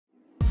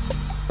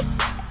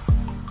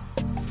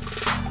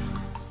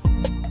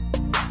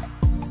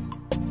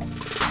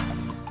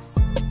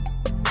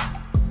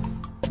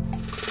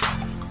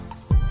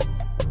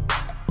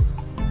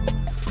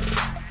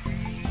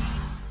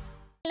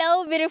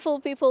beautiful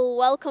people,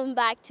 welcome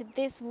back to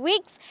this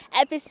week's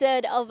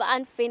episode of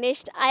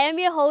Unfinished. I am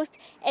your host,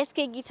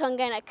 SK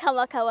Gitonga na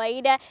kama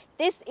kawaida.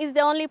 This is the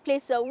only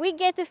place where we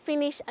get to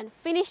finish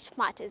unfinished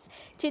matters.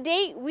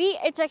 Today, we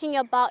are talking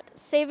about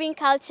saving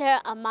culture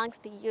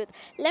amongst the youth.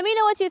 Let me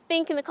know what you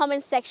think in the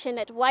comment section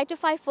at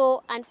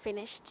Y254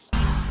 Unfinished.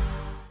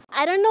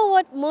 I don't know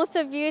what most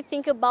of you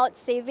think about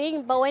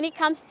saving, but when it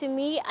comes to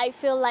me, I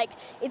feel like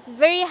it's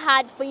very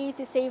hard for you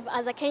to save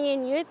as a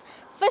Kenyan youth.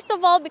 First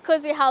of all,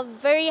 because we have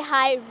very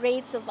high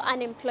rates of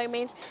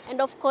unemployment,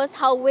 and of course,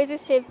 how huwezi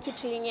save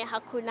kitu yenye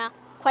hakuna.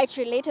 Quite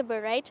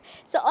relatable, right?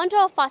 So on to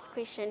our first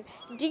question.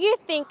 Do you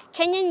think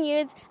Kenyan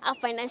youths are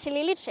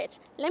financially literate?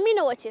 Let me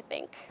know what you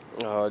think.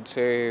 I'd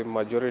say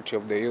majority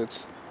of the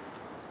youths,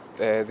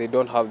 they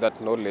don't have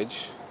that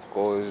knowledge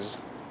because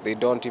they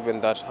don't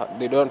even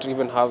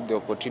have the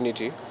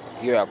opportunity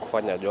hiyo ya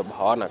kufanya job,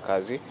 hawana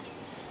kazi,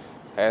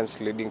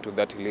 hence leading to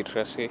that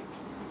illiteracy.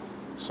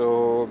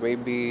 So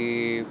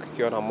maybe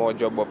ukiona more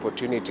job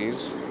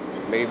opportunities,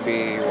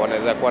 maybe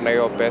wanaweza kuwa na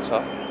hiyo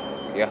pesa,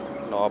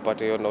 na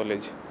wapate hiyo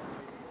knowledge.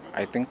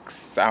 I think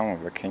some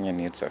of the Kenyan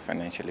youths are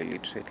financially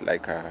literate,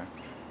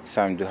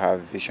 some do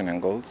have vision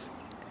and goals.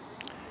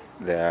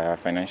 They are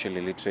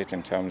financially literate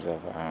in terms of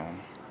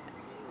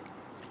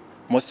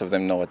most of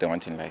them know what they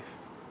want in life.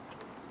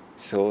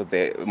 So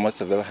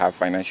most of them have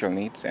financial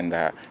needs, and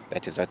that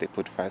is what they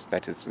put first.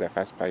 That is their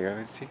first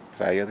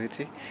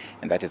priority,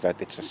 and that is what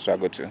they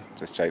strive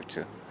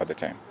to all the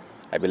time.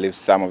 I believe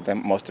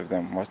most of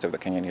the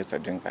Kenyan youths are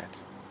doing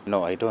that.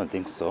 No, I don't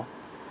think so,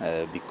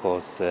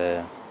 because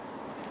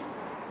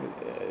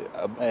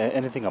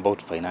anything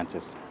about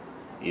finances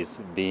is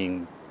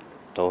being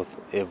taught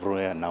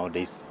everywhere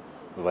nowadays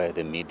via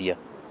the media,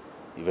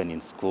 even in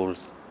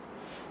schools.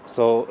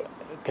 So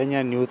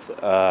Kenyan youth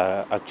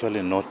are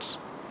actually not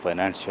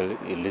financially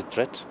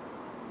illiterate,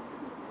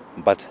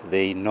 but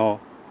they know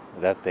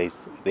that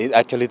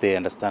they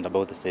understand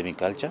about the saving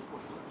culture,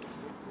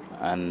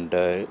 and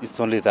it's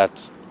only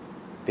that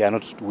they are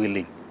not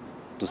willing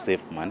to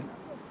save money.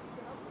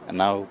 And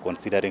now,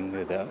 considering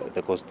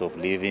the cost of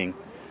living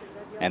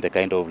and the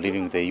kind of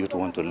living the youth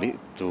want to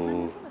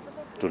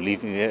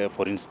live,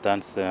 for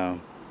instance,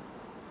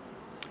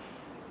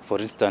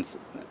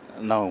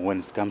 now when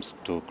it comes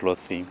to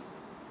clothing,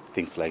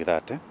 things like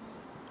that,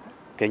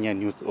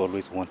 Kenyan youth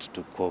always want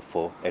to go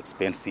for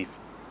expensive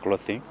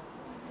clothing,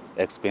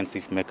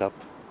 expensive makeup,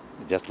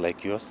 just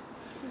like yours.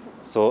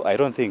 So I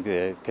don't think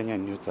the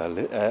Kenyan youth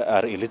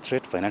are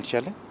illiterate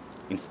financially.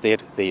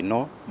 Instead, they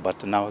know,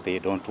 but now they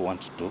don't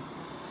want to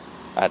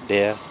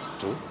adhere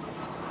to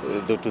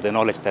the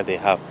knowledge that they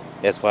have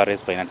as far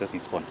as finances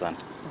is concerned.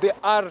 They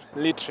are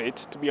literate,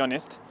 to be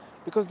honest,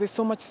 because there's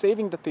so much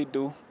saving that they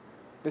do.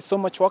 There's so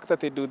much work that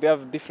they do. They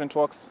have different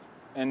works.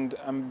 And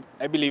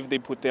I believe they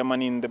put their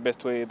money in the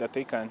best way that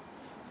they can.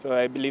 So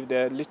I believe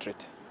they're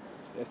literate.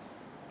 Yes.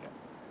 Yeah.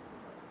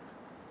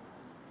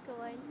 Go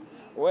on.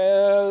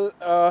 Well,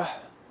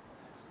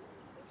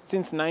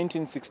 since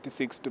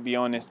 1966, to be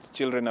honest,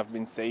 children have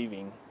been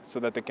saving so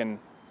that they can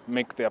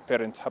make their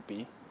parents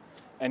happy.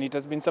 And it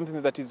has been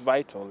something that is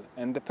vital,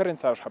 and the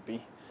parents are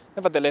happy.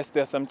 Nevertheless,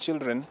 there are some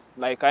children,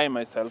 like I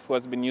myself, who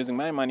has been using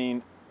my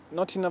money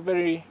not in a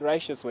very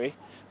righteous way,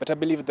 but I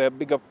believe the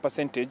bigger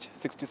percentage,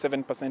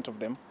 67% of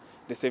them,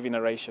 they save in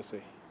a righteous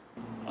way.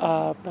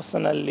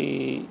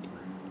 Personally,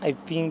 I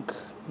think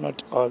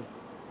not all.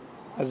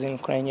 As in,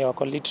 kuna wenye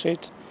wako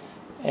literate,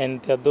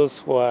 and there are those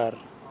who are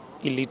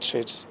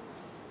illiterate.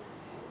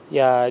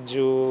 Yeah,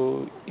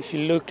 if you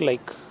look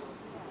like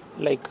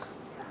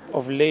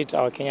of late,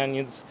 our Kenyan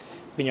youths,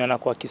 when you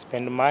wanakuwa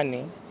kispend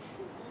money,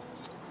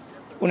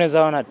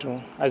 unaweza ona tu,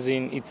 as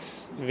in,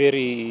 it's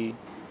very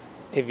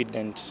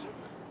evident.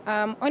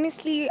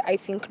 Honestly, I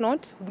think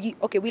not. We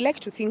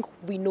like to think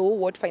we know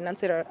what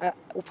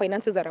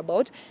finances are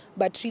about,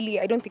 but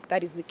really I don't think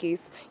that is the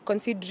case.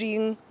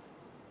 Considering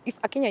if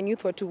a Kenyan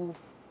youth were to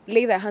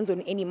lay their hands on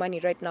any money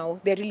right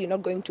now, they're really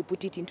not going to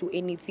put it into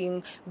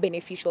anything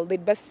beneficial.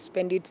 They'd best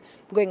spend it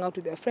going out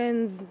with their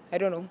friends, I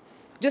don't know,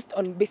 just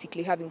on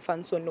basically having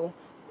fun. So no,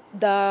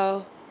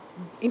 the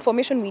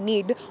information we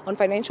need on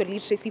financial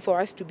literacy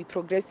for us to be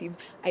progressive,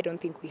 I don't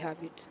think we have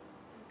it.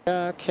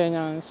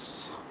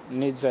 Kenyans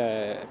needs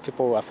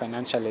people who are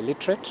financially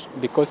literate,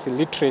 because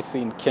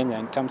literacy in Kenya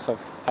in terms of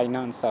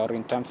finance or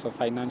in terms of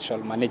financial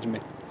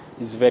management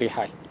is very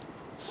high.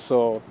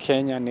 So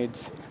Kenya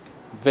needs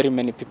very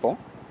many people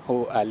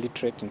who are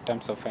literate in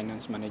terms of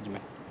finance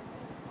management.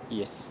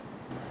 Yes.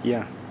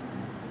 Yeah.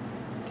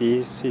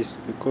 This is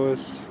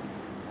because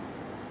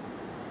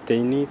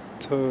they need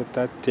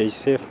that they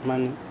save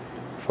money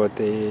for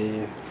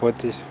the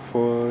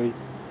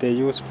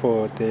use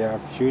for their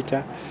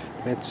future.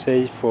 Let's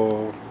say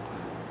for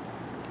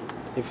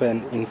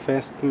even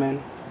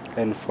investment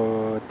and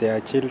for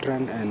their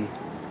children and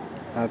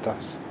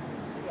others.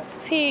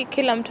 Si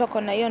kila mtu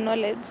ako na hiyo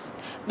knowledge,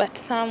 but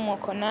some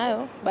wako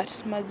nayo,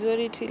 but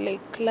majority,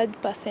 like large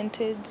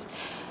percentage,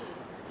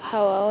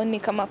 hawaoni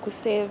kama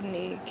kusave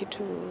ni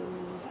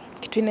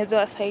kitu inaweza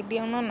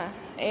wasaidia, unaona?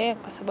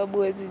 kwa sababu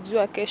huwezi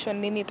jua kesho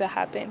nini ita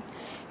happen.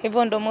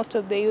 Hivyo ndo most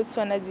of the youths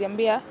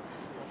wanajiambia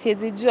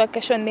siwezi jua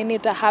kesho nini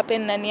ita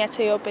happen na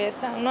niache hiyo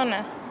pesa.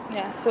 Unaona?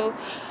 Yeah, so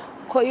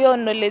kwa hiyo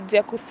knowledge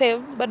ya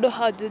kusave bado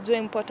hawajajua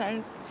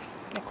importance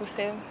ya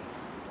kusave.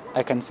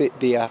 I can say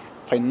they are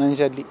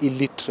financially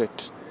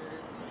illiterate.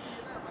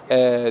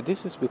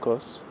 This is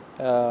because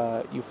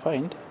you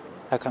find,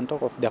 I can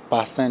talk of the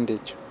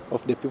percentage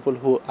of the people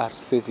who are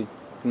saving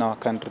in our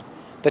country.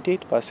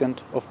 38%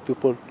 of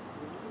people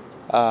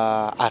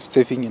are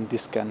saving in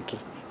this country.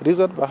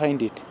 Reason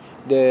behind it,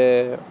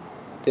 the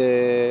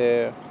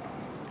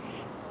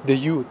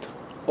youth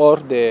or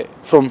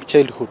from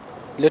childhood,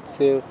 let's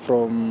say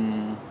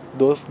from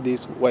those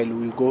days while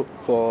we go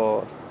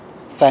for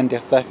Sunday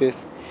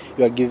service,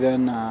 you are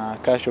given a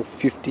cash of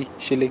 50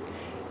 shilling,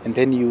 and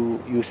then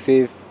you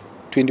save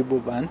 20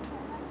 bob and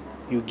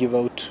you give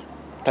out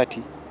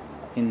 30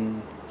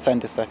 in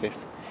Sunday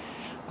service.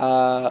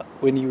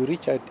 When you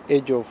reach at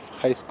age of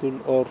high school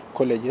or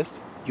colleges,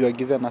 you are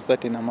given a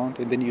certain amount,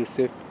 and then you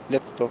save,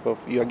 let's talk of,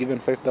 you are given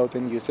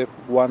 5,000, you save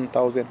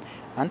 1,000,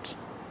 and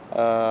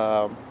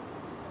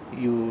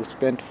you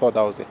spend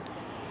 4,000.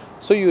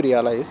 So you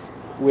realize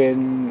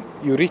when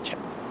you reach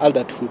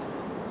adulthood,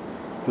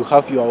 you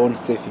have your own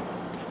saving.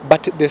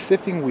 But the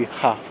saving we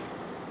have,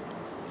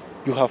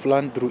 you have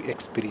learned through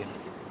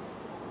experience,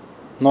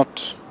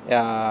 not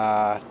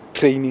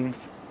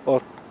trainings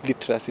or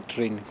literacy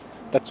trainings.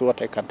 That's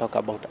what I can talk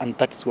about, and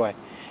that's why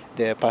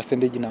the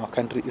percentage in our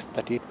country is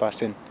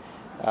 38%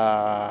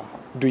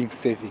 doing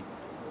saving,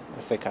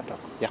 as I can talk.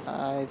 Yeah.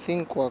 I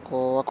think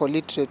wako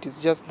literate.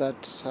 It's just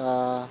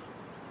that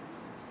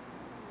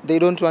they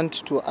don't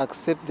want to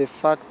accept the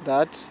fact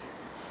that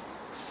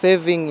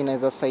saving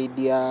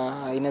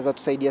inaweza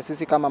tusaidia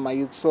sisi kama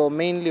mayouth. So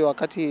mainly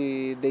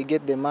wakati they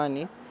get the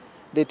money,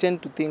 they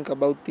tend to think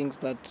about things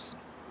that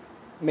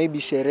maybe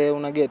sherehe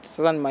unaget.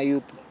 Sasa ni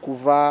mayouth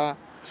kuvaa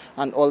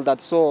and all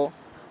that, so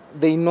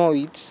they know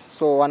it,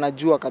 so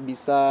wanajua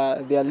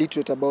kabisa, they are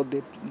literate about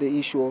the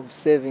issue of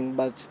saving,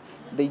 but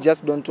they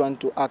just don't want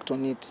to act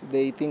on it.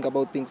 They think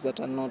about things that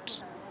are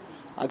not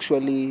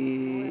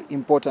actually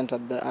important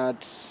at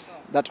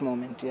that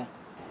moment. Yeah.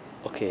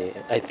 Okay,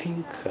 I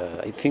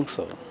think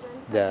so.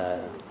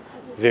 They're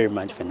very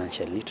much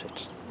financially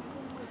literate,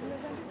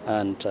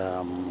 and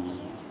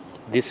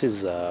this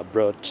is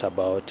brought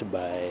about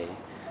by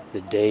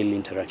the daily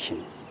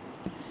interaction.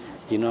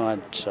 You know,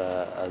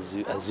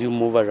 as you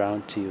move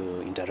around,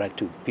 you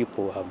interact with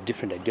people who have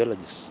different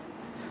ideologies,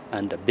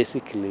 and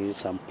basically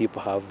some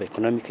people have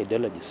economic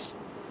ideologies.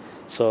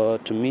 So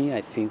to me,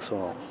 I think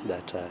so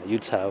that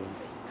youths have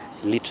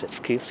literate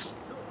skills,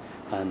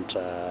 and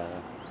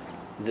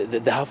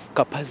they have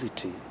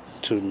capacity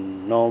to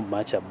know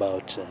much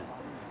about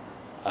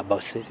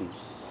saving.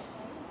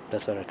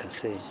 That's what I can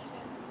say.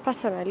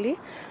 Personally,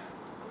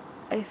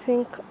 I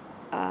think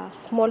a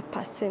small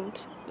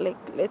percent, like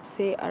let's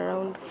say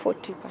around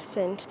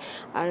 40%,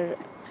 are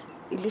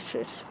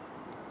illiterate.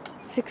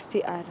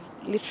 60 are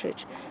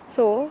literate.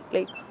 So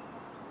like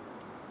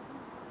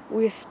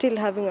we're still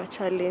having a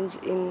challenge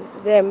in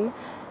them,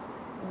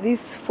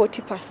 this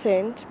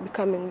 40%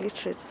 becoming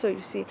literate. So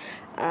you see,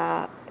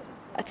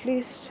 at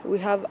least we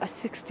have a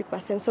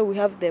 60%, so we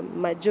have the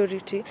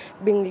majority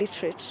being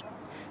literate.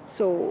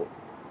 So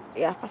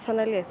yeah,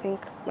 personally I think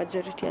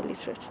majority are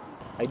literate.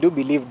 I do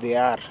believe they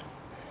are,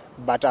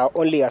 but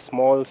only a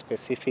small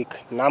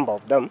specific number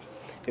of them,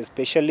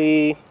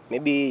 especially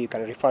maybe you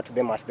can refer to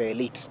them as the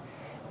elite.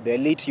 The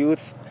elite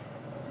youth,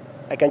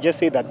 I can just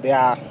say that they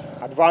are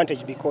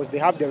advantaged because they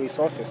have the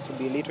resources to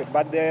be literate,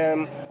 but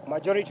the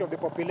majority of the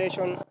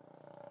population,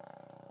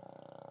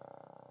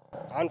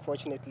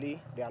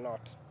 unfortunately, they are not.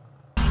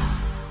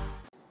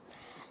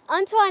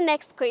 On to our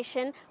next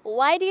question.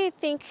 Why do you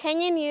think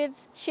Kenyan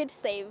youths should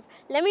save?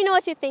 Let me know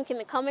what you think in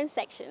the comment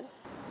section.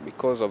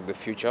 Because of the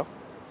future,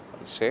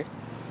 I'd say.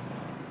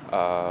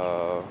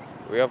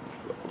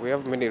 We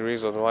have many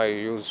reasons why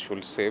youths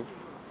should save.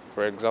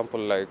 For example,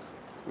 like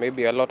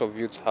maybe a lot of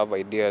youths have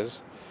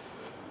ideas.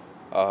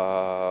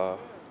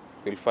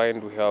 We'll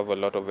find we have a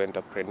lot of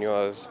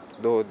entrepreneurs,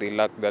 though they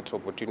lack that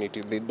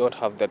opportunity, they don't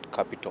have that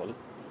capital.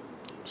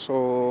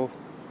 So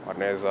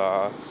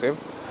wanaweza save,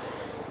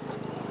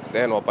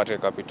 then wapate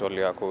capital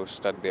ya ku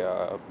start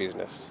their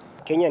business.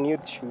 Kenyan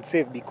youth should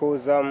save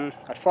because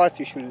at first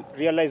you should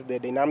realize the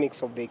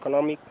dynamics of the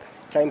economic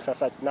times as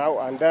such now,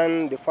 and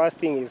then the first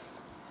thing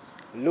is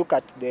look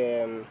at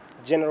the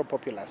general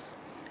populace.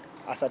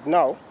 As at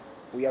now,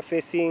 we are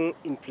facing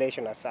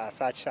inflation as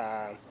such.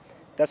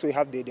 That's why we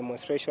have the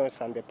demonstrations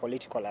and the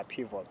political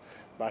upheaval.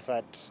 But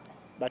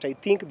I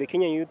think the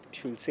Kenyan youth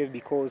should save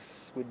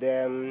because with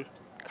the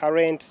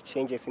current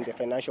changes in the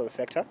financial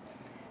sector,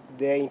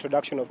 the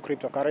introduction of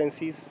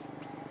cryptocurrencies,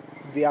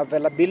 the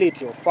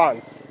availability of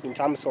funds in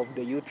terms of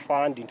the youth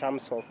fund, in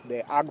terms of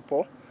the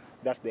AGPO,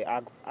 that's the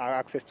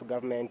access to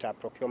government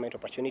procurement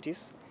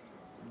opportunities.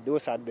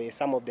 Those are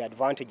some of the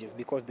advantages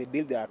because they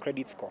build their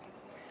credit score.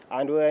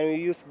 And when we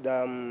use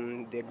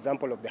the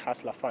example of the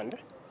Hustler Fund,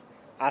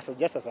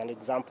 just as an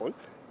example,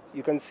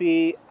 you can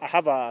see I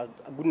have a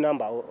good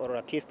number or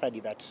a case study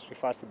that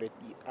refers to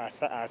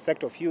a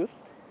sect of youth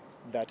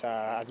that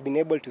has been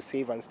able to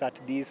save and start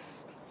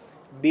this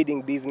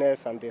beading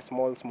business and the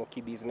small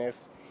smoky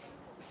business.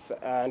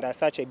 And as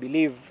such, I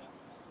believe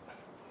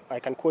I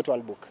can quote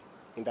one book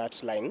in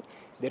that line.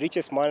 The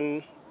richest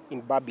man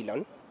in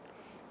Babylon,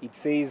 it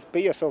says,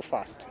 pay yourself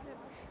first.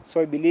 So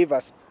I believe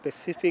a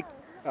specific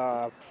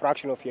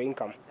fraction of your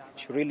income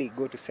should really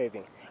go to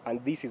saving.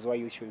 And this is why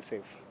you should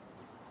save.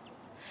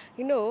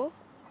 You know,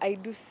 I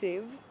do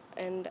save,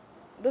 and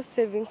those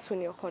savings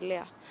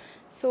huniokolea.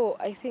 So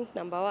I think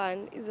number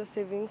one is the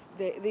savings,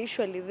 they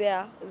usually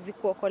there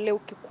zikuokole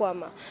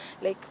ukikwama.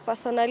 Like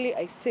personally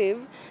I save,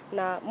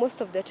 na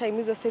most of the time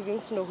hizo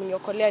savings ndo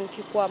huniokolea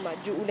nikikwama.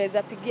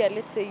 Unaweza pigia,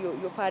 let's say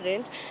your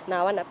parent na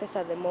hawana pesa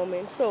at the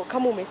moment. So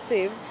kama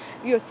umesave,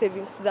 hiyo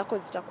savings zako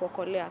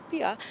zitakuokolea.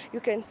 Pia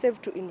you can save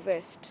to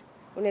invest.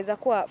 Unaweza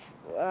kuwa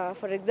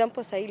for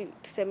example sahili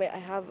tuseme I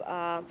have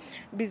a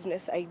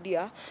business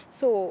idea,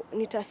 so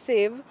nita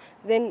save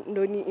then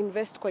ndo ni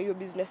invest kwa hiyo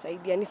business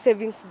idea, ni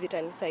savings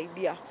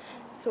zitanisaidia.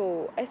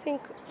 So I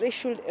think they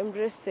should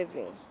embrace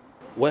saving.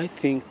 What I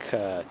think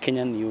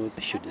Kenyan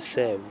youth should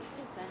save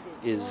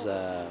is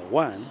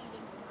one,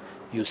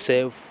 you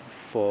save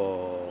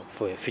for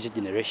a future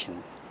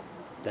generation.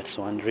 That's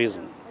one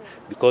reason,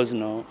 because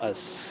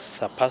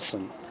as a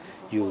person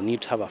you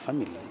need to have a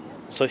family.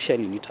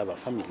 Socially, you need to have a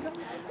family.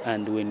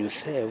 And when you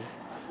save,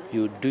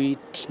 you do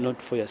it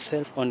not for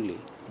yourself only,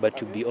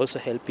 but you'll be also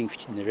helping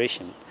future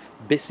generation,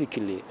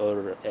 basically,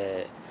 or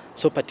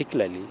so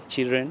particularly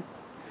children,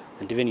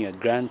 and even your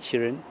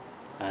grandchildren,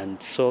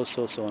 and so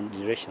on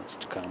generations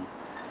to come.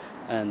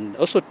 And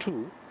also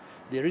too,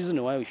 the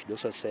reason why we should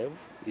also save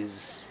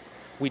is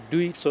we do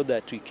it so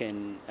that we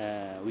can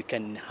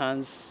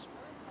enhance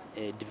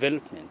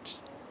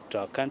development to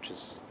our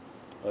countries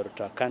or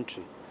to our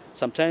country.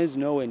 Sometimes,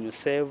 when you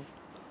save,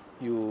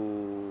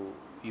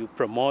 you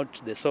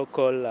promote the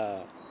so-called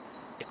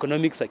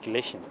economic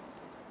circulation.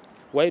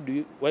 Why do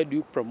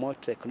you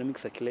promote economic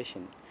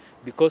circulation?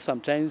 Because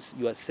sometimes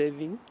you are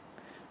saving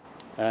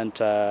and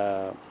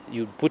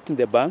you put in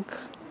the bank.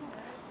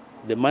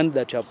 The money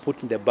that you have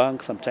put in the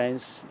bank,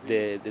 sometimes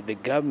the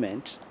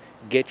government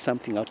gets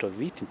something out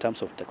of it in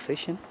terms of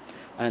taxation.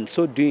 And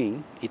so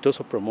doing, it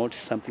also promotes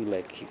something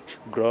like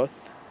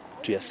growth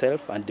to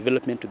yourself and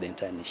development to the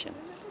entire nation.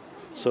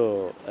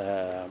 So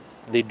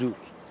they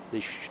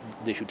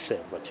should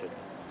save actually.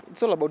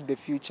 It's all about the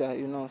future,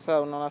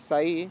 So unaona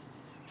sahi,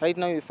 right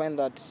now you find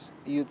that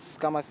youths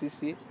kama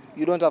sisi,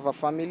 you don't have a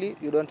family,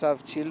 you don't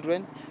have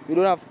children, you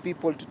don't have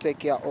people to take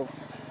care of.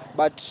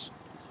 But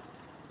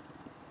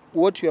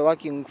what we are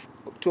working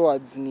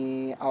towards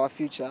ni our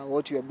future,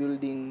 what we are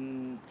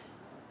building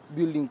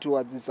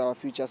towards is our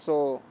future.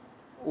 So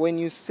when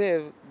you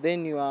save,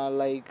 then you are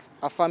like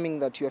affirming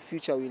that your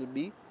future will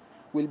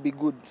be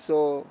good.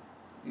 So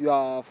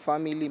your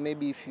family,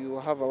 maybe if you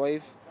have a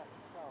wife,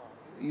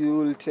 you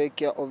will take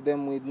care of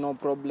them with no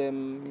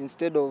problem,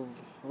 instead of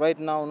right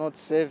now not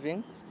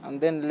saving and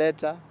then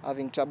later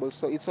having trouble.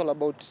 So it's all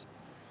about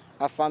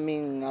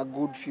affirming a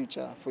good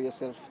future for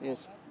yourself.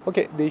 Yes.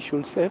 Okay, they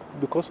should save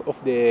because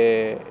of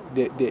the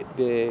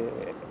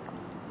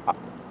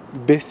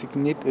basic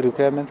need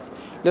requirements.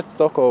 Let's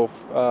talk of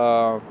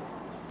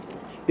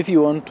if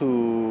you want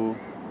to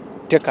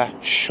take a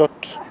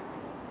short-term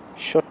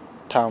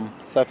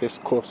surface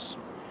course,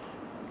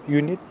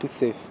 you need to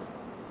save.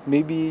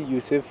 Maybe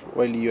you save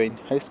while you're in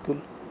high school,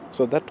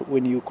 so that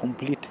when you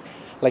complete,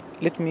 like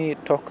let me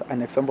talk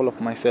an example of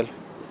myself.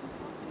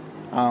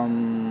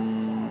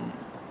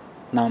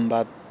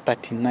 Number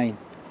 39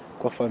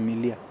 kwa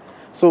familia.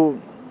 So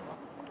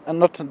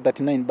not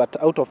 39, but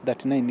out of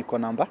 39 niko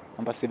number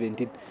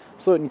 17.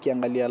 So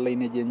nikiangalia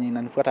lineage yenye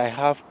inanifuata, I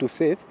have to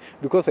save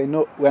because I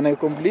know when I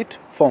complete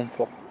form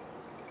 4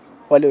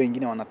 wale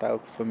wengine wanataka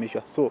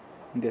kusomeshwa. So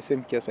in the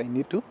same case I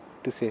need to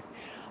save.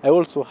 I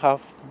also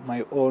have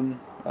my own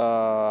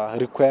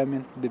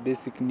requirements, the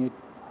basic need.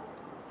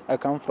 I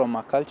come from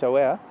a culture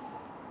where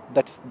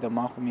that is the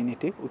Maa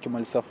community.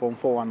 Ukimaliza form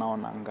 4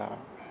 wanaonanga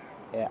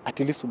at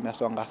least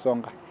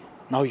umesonga.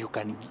 Now you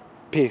can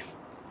pay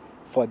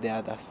for the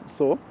others.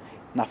 So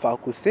nafaa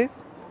kusave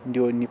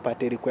ndio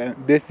nipate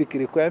basic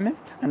requirements,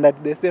 and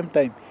at the same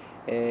time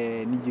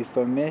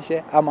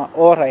nijisomeshe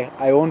or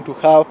I want to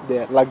have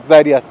the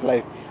luxurious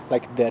life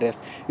like the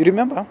rest. You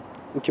remember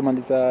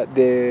ukimaliza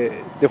the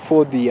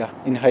 4th year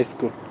in high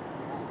school,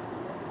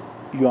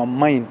 your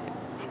mind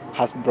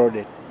has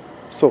broadened.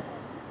 So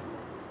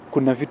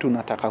kuna vitu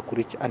unataka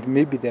kureach and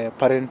maybe the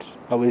parent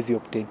hawezi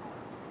obtain.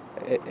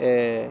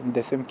 In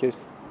the same case,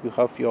 you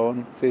have your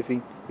own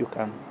saving you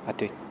can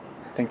attain.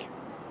 Thank you.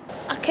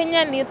 A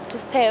Kenyan need to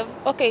save.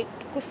 Okay,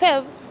 to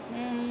save,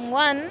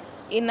 one,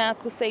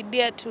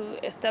 inakusaidia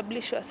to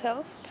establish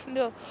yourself,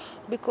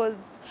 because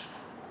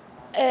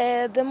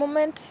the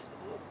moment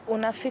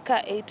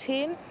unafika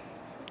 18,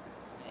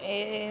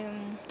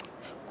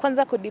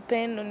 kwanza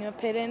kudepend on your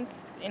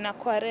parents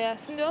inakuwa rare,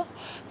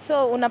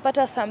 so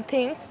unapata some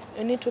things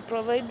you need to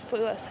provide for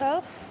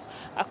yourself,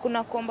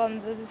 hakuna kuomba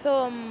mzazi.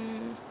 So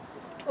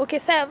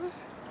Ukisave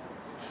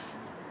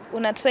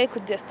una try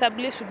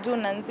kujiestablish, ujue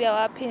unaanzia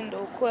wapi ndo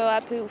ukue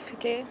wapi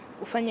ufike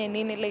ufanye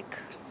nini like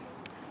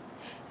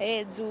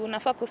juu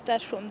unafaa ku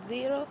start from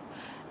zero,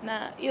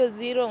 na hiyo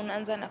zero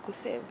unaanza na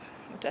kusave.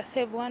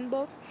 Utasave 1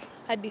 bob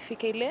hadi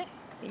ifike ile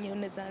yenye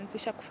unaweza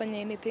anzisha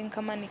kufanya anything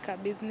kama ni ka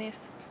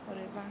business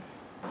whatever.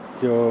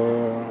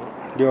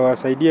 Ndio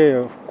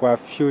wasaidie kwa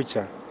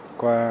future,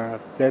 kwa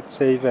let's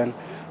say even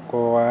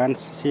kwa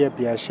waanzishie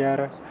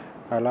biashara,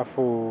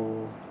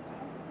 alafu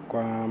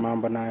kwa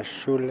mambo na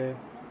shule,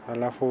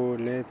 alafu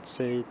let's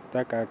say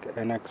taka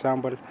an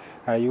example,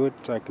 a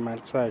youth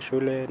akimaliza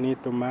shule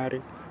need to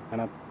marry,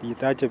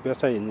 anahitaji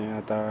pesa yenye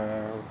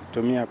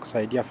atatumia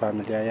kusaidia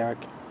familia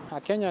yake. A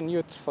Kenyan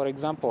youth, for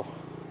example,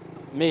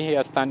 me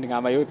here standing,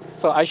 I'm a youth,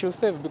 so I should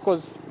save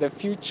because the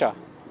future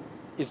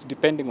is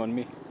depending on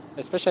me,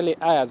 especially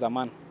I as a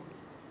man.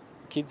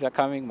 Kids are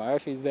coming, my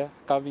wife is there,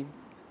 coming,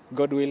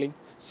 God willing.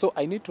 So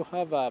I need to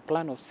have a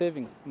plan of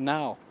saving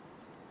now.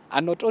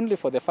 And not only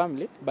for the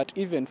family, but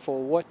even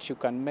for what you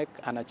can make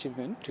an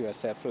achievement to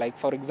yourself. Like,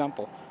 for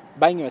example,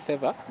 buying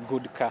yourself a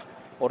good car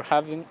or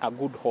having a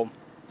good home.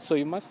 So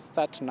you must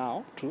start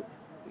now to,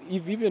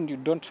 if even you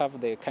don't have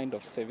the kind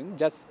of saving,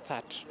 just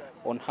start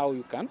on how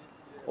you can,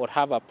 or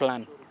have a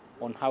plan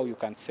on how you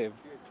can save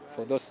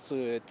for those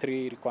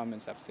 3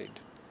 requirements I've said.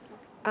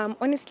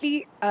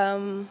 Honestly,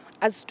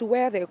 as to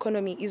where the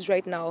economy is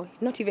right now,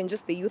 not even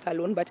just the youth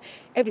alone, but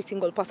every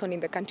single person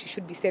in the country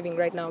should be saving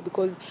right now,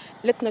 because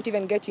let's not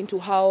even get into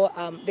how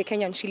the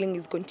Kenyan shilling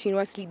is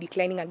continuously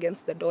declining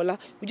against the dollar.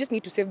 We just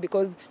need to save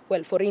because,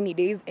 well, for rainy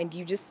days, and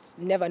you just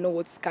never know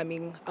what's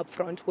coming up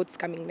front, what's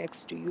coming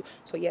next to you.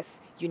 So yes,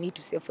 you need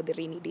to save for the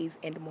rainy days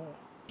and more.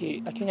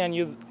 Okay, a Kenyan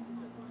youth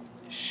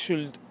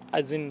should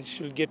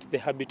get the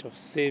habit of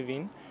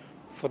saving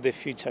for the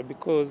future,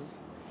 because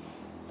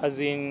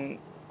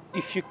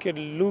if you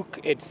can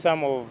look at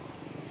some of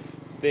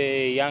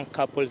the young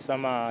couples,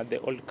 some are the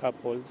old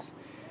couples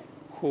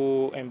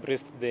who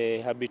embraced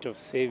the habit of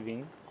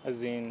saving,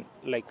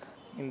 like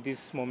in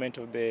this moment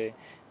of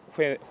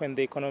when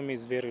the economy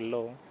is very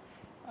low,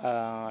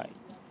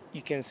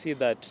 you can see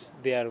that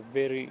they are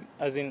very,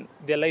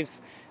 their lives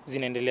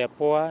zinaendelea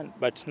poa,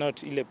 but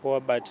not ile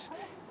poa, but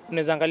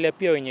unaweza angalia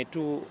pia wenye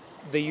tu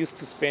they used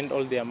to spend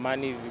all their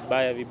money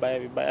vibaya,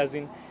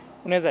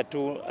 unaweza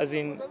tu,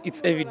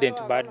 it's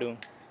evident bado.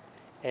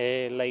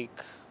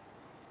 Like,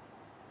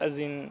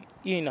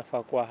 hii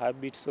inafaa kuwa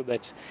habit so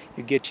that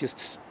you get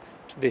used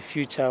to the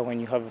future when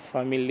you have a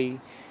family,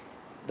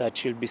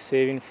 that you'll be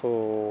saving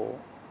for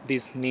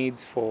these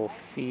needs, for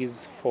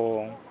fees,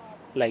 for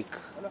like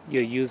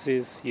your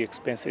uses, your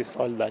expenses,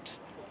 all that.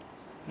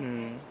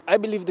 I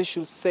believe they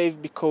should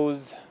save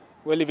because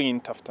we're living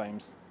in tough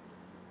times.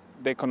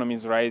 The economy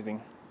is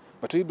rising.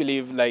 But we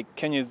believe like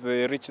Kenya is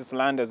the richest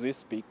land as we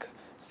speak.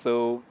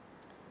 So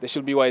they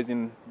should be wise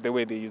in the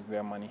way they use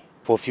their money.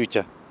 For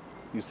future,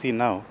 you see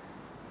now,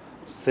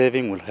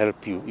 saving will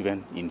help you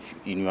even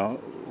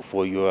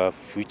for your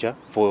future,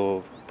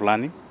 for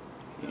planning.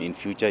 In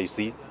future, you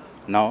see,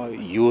 now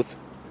youth,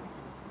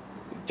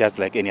 just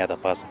like any other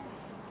person,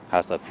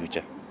 has a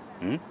future.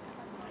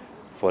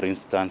 For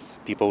instance,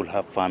 people will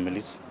have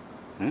families.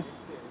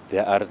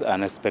 There are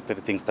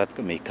unexpected things that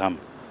may come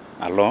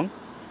along,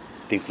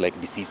 things like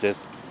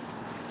diseases.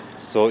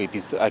 So it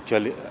is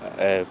actually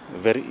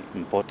very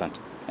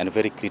important and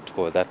very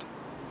critical that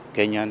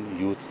Kenyan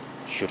youths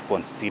should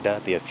consider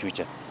their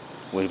future,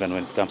 even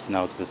when it comes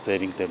now to the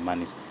saving their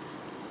monies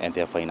and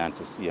their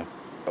finances. Yeah.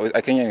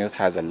 A Kenyan youth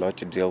has a lot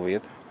to deal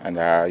with, and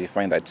you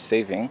find that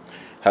saving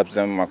helps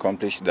them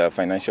accomplish the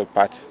financial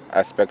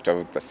aspect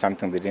of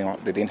something they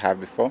didn't have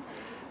before.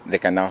 They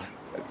can now,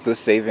 through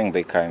saving,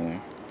 they can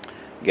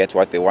get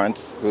what they want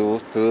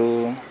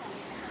through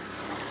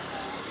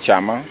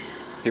chama.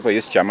 People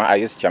use chama. I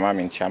use chama, I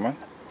mean chama.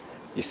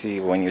 You see,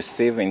 when you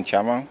save in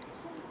chama,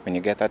 when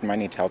you get that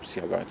money, it helps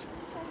you a lot.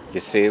 You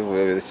save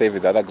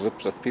with other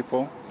groups of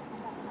people.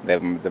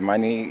 The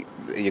money,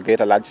 you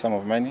get a large sum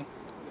of money.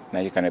 Now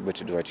you can be able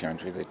to do what you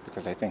want with it,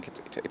 because I think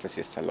it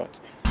assists a lot.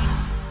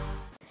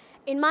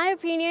 In my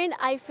opinion,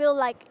 I feel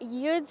like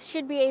youths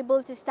should be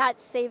able to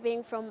start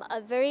saving from a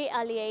very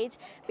early age,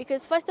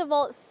 because first of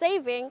all,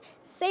 saving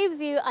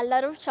saves you a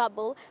lot of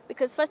trouble,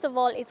 because first of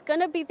all, it's going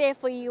to be there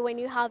for you when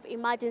you have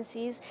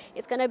emergencies,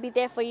 it's going to be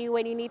there for you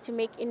when you need to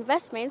make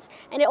investments,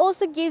 and it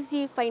also gives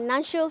you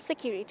financial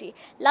security.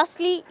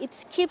 Lastly,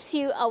 it keeps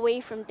you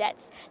away from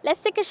debts.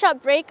 Let's take a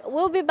short break.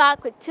 We'll be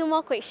back with 2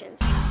 more questions.